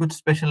के लिए कुछ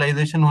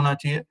स्पेशलाइजेशन होना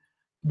चाहिए,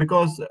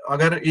 बिकॉज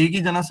अगर एक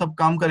ही जना सब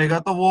काम करेगा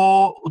तो वो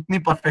उतनी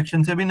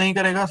परफेक्शन से भी नहीं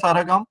करेगा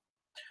सारा काम,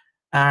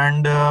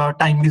 एंड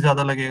टाइम भी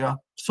ज्यादा लगेगा.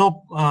 सो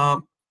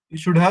you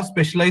should have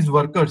specialized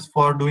workers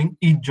for doing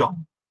each job.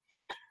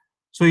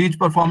 So each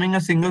performing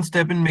a single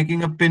step in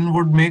making a pin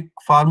would make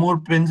far more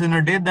pins in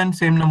a day than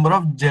same number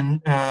of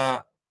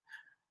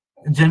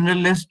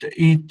generalists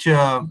each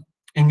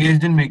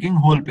engaged in making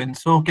whole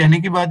pins. So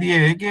कहने की बात ये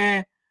है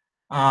कि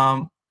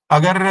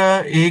अगर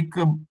एक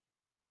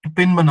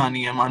pin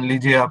बनानी है, मान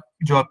लीजिए आप,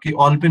 जो आपकी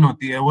ऑल पिन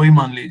होती है वही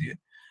मान लीजिए,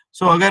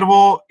 सो अगर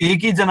वो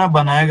एक ही जना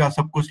बनाएगा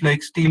सब कुछ,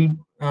 लाइक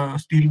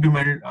स्टील भी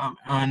मेल्ट,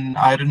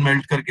 आयरन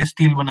मेल्ट करके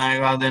स्टील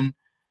बनाएगा, देन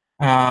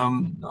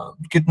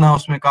कितना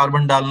उसमें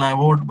कार्बन डालना है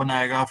वो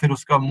बनाएगा, फिर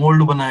उसका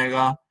मोल्ड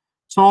बनाएगा,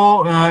 so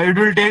it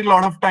will take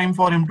lot of time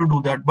for him to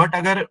do that. But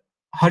अगर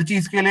हर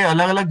चीज के लिए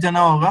अलग अलग जना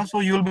होगा,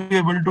 so you will be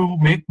able to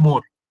make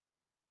more.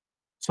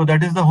 So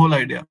that is the whole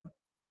idea.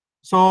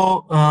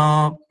 So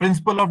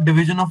principle of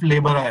division of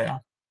labour आया,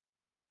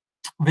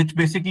 which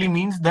basically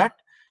means that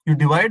you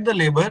divide the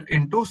labor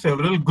into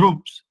several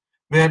groups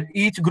where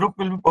each group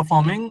will be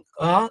performing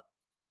a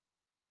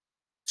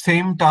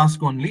same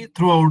task only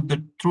throughout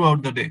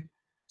the day.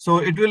 So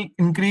it will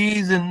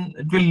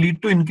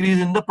lead to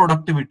increase in the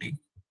productivity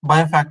by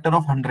a factor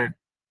of 100.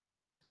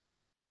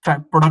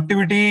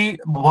 Productivity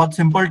बहुत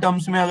simple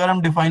terms में अगर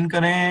हम define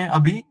करें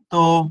अभी,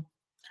 तो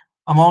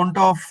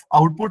amount of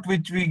output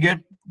which we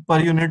get per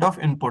unit of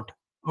input.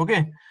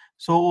 Okay.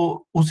 सो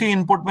उसी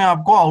input में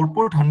आपको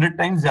आउटपुट 100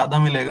 टाइम्स ज्यादा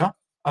मिलेगा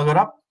अगर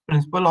आप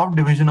principle of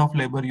division of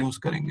labour use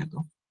करेंगे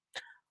तो.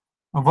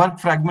 Work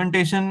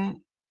fragmentation,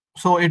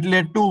 so it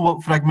led to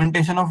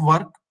fragmentation of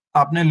work.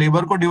 आपने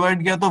लेबर को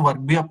डिवाइड किया तो वर्क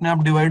भी अपने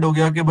आप डिवाइड हो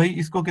गया कि भाई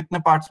इसको कितने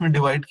पार्ट्स में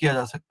डिवाइड किया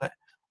जा सकता है.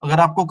 अगर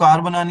आपको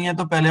कार बनानी है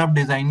तो पहले आप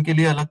डिजाइन के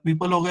लिए अलग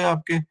पीपल हो गए,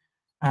 आपके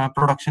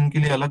प्रोडक्शन के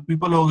लिए अलग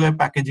पीपल हो गए,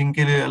 पैकेजिंग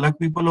के लिए अलग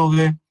पीपल हो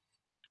गए,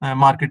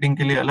 मार्केटिंग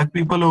के लिए अलग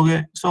पीपल हो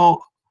गए. So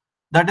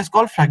that is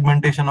called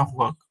fragmentation of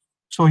work.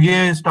 So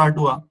ये start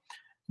हुआ.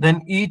 Then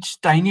each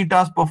tiny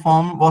task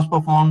was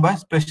performed by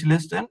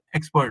specialist and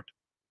expert.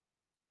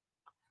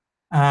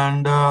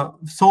 And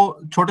so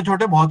छोटे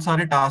छोटे बहुत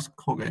सारे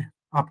टास्क हो गए.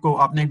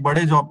 आपने एक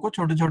बड़े जॉब को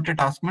छोटे छोटे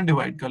टास्क में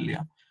डिवाइड कर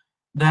लिया.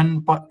 Then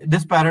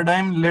this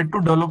paradigm led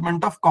to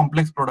development of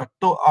complex product.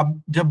 तो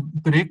अब जब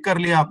ब्रेक कर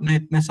लिया आपने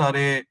इतने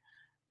सारे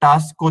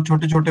टास्क को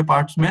छोटे छोटे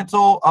पार्ट्स में,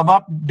 तो अब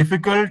आप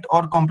डिफिकल्ट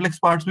और कॉम्प्लेक्स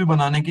पार्ट्स भी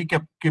बनाने की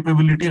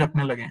कैपेबिलिटी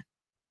रखने लगे.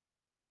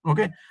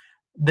 Okay.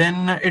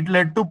 Then it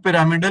led to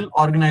pyramidal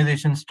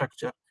organization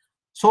structure.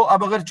 So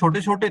अब अगर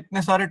छोटे छोटे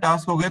इतने सारे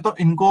टास्क हो गए तो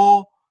इनको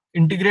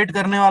इंटीग्रेट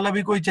करने वाला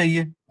भी कोई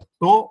चाहिए.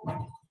 तो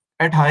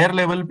एट हायर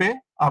लेवल पे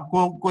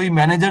आपको कोई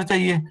मैनेजर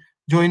चाहिए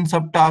जो इन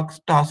सब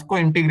टास्क को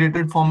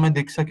इंटीग्रेटेड फॉर्म में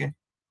देख सके.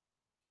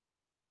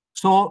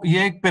 सो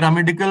ये एक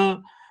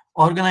पिरामिडिकल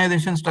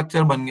ऑर्गेनाइजेशन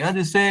स्ट्रक्चर बन गया,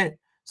 जिससे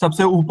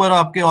सबसे ऊपर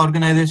आपके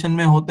ऑर्गेनाइजेशन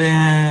में होते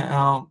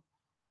हैं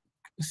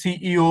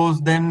CEOs,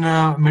 then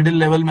middle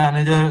level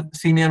manager,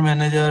 senior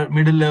manager,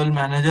 middle level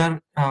manager,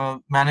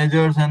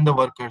 managers, and the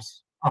workers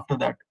after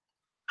that.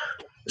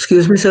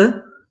 Excuse me, sir.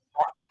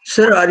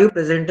 Sir, are you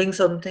presenting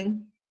something?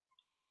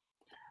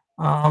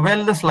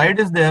 Well, the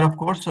slide is there, of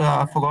course.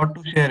 I forgot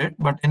to share it,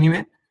 but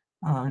anyway,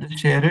 just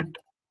share it.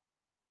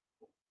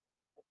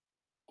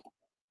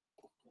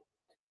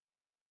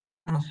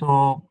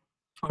 So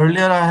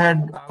earlier I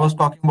was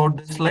talking about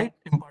this slide,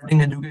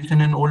 imparting education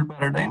in old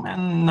paradigm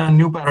and a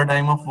new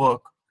paradigm of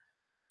work.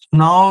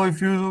 Now,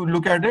 if you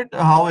look at it,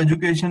 how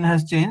education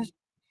has changed.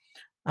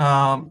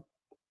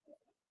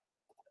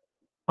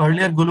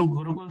 Earlier,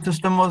 Gurukul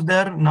system was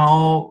there.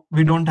 Now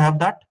we don't have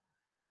that.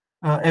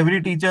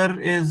 Every teacher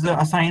is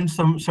assigned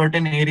some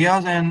certain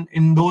areas, and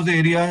in those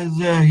areas,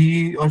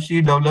 he or she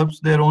develops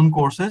their own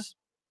courses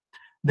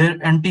there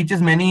and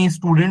teaches many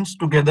students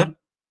together.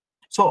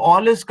 So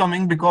all is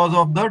coming because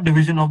of the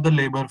division of the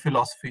labor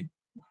philosophy.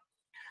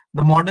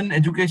 The modern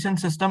education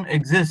system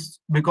exists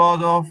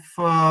because of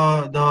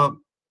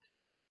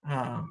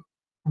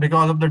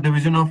the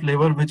division of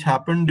labor which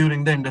happened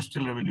during the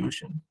Industrial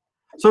Revolution.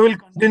 So we'll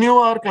continue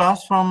our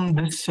class from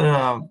this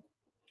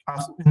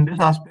in this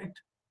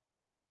aspect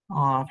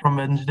from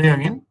Wednesday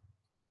again.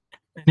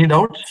 Any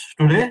doubts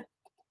today?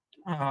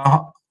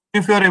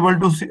 If you are able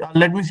to see,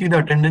 let me see the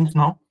attendance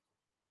now.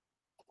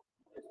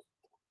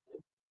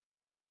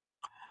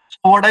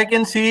 So what I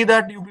can see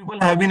that you people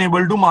have been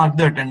able to mark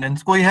the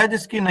attendance. कोई है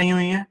जिसकी नहीं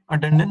हुई है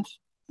attendance?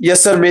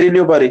 Yes sir, मेरी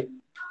नहीं हो पा रही.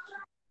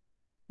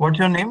 What's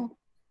your name?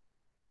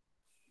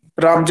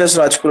 Ramjas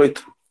Rajpurohit.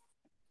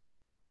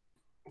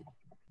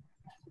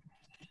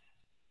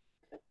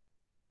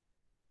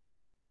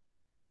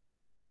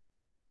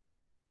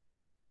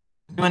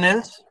 Anyone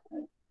else?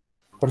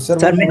 पर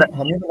सर हमें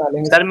बना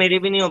लेंगे. सर मेरी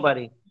भी नहीं हो पा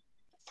रही.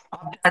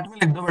 आप चैट में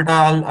लिख दो बेटा.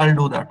 I'll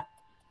do that.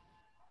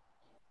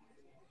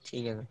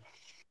 ठीक है.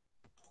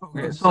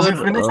 Okay, so we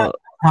finish.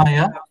 हाँ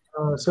यार.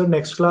 सर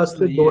नेक्स्ट क्लास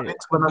से 2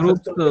 लिंक्स बना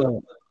सकते हैं.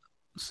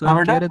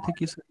 सर कह रहे थे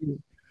कि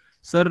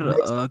सर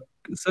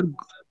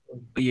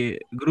ये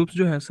ग्रुप्स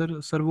जो है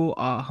सर वो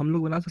हम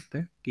लोग बना सकते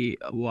हैं कि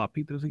वो आप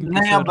ही तरह से.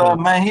 नहीं, अब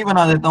मैं ही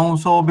बना देता हूँ.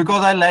 So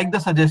because I like the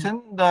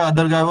suggestion, the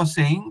other guy was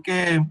saying कि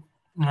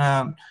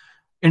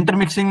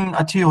इंटरमिक्सिंग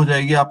अच्छी हो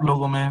जाएगी आप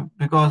लोगों में,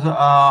 बिकॉज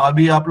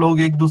अभी आप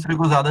लोग एक दूसरे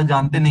को ज्यादा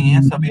जानते नहीं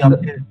है. सभी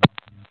आपके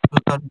दो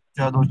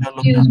चार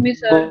लोग Excuse me,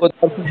 sir.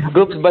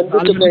 ग्रुप्स बन तो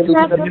चुके हैं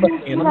दूसरे सेमेस्टर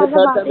में। हमने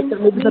थर्ड सेमेस्टर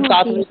में भी सर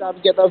साथ में काम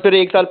किया था, फिर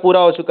 1 साल पूरा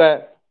हो चुका है।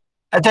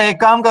 अच्छा, एक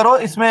काम करो,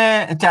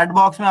 इसमें चैट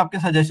बॉक्स में आपके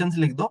सजेशंस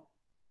लिख दो,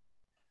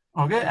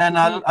 okay, and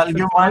I'll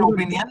give my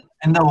opinion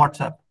in the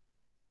WhatsApp.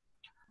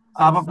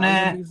 आप अपने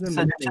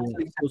सजेशंस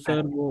लिख तो सकते सर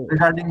हैं वो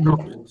regarding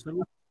group.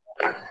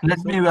 Let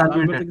me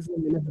evaluate it.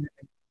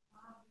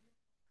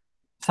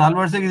 साल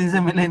भर से किसी से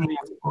मिले नहीं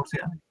कोर्स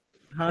यार।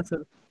 हाँ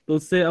सर, तो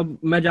उससे अब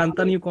मैं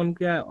जानता नहीं हूँ कौन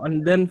क्या है,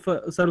 एंड देन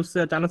सर उससे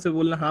अचानक से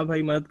बोलना हाँ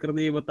भाई मदद कर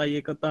दे, ये बता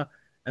ये करता,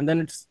 एंड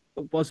देन इट्स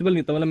पॉसिबल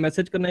नहीं था। मतलब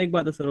मैसेज करना एक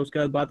बात है सर, उसके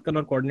बाद बात करना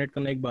और कोऑर्डिनेट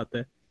करना एक बात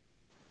है।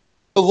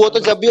 तो वो तो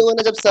जब भी होगा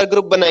ना, जब सर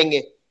ग्रुप बनाएंगे।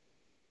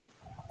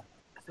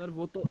 सर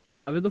वो तो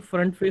अभी तो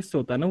फ्रंट फेस से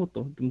होता है ना, वो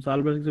तो तुम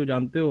साल भर से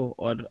जानते हो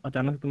और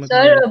अचानक तुम्हें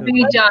सर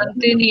अभी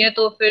जानते नहीं है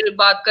तो फिर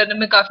बात करने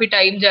में काफी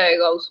टाइम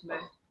जाएगा उसमें,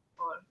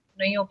 और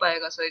नहीं हो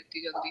पाएगा सर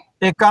इतनी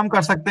जल्दी। एक काम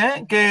कर सकते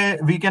हैं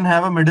कि we can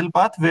have a middle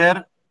path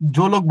where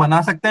जो लोग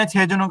बना सकते हैं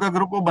 6 जनों का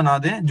ग्रुप वो बना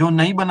दें, जो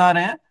नहीं बना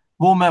रहे हैं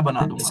वो मैं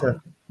बना दूंगा। सर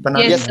बना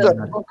Yes, देंगे।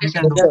 sir. Okay, We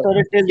sir. can do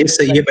that. Yes,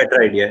 sir, ये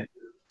better idea है।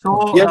 So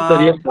Yes, sir,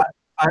 yes, sir.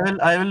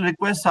 I will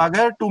request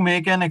Sagar to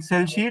make an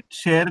Excel sheet,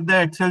 share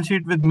the Excel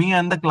sheet with me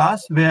and the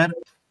class where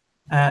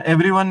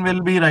everyone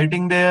will be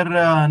writing their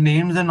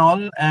names and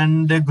all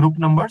and their group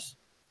numbers.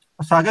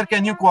 Sagar,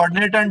 can you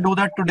coordinate and do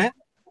that today?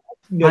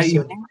 By Yes,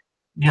 sir. evening?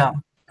 Yeah.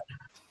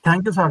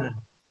 Thank you, Sagar.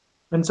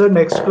 And sir,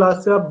 next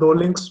class से आप 2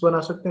 links बना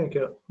सकते हैं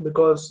क्या?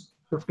 Because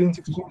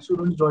 15-16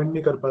 students join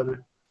नहीं कर पा रहे।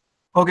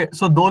 Okay,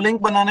 so 2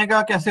 लिंक बनाने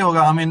का कैसे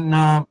होगा? I mean,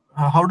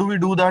 how do we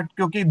do that?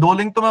 क्योंकि 2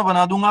 लिंक तो मैं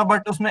बना दूंगा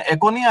बट उसमें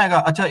एको नहीं आएगा।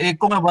 अच्छा, एक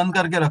को मैं बंद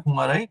करके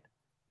रखूंगा, राइट?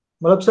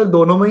 मतलब सर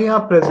दोनों में ही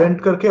आप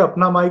प्रेजेंट करके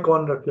अपना माइक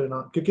ऑन रख लेना,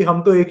 क्योंकि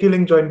हम तो एक ही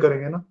लिंक ज्वाइन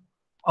करेंगे ना।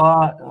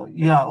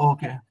 या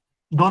ओके,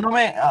 दोनों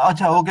में,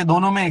 अच्छा ओके,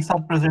 दोनों में एक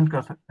साथ प्रेजेंट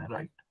कर सकते हैं,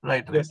 right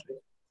right right.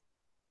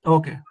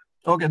 Okay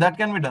okay, that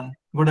can be done,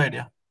 good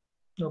idea.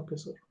 Okay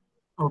sir.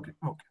 Okay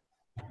okay.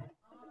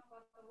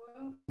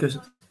 Okay,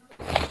 sir.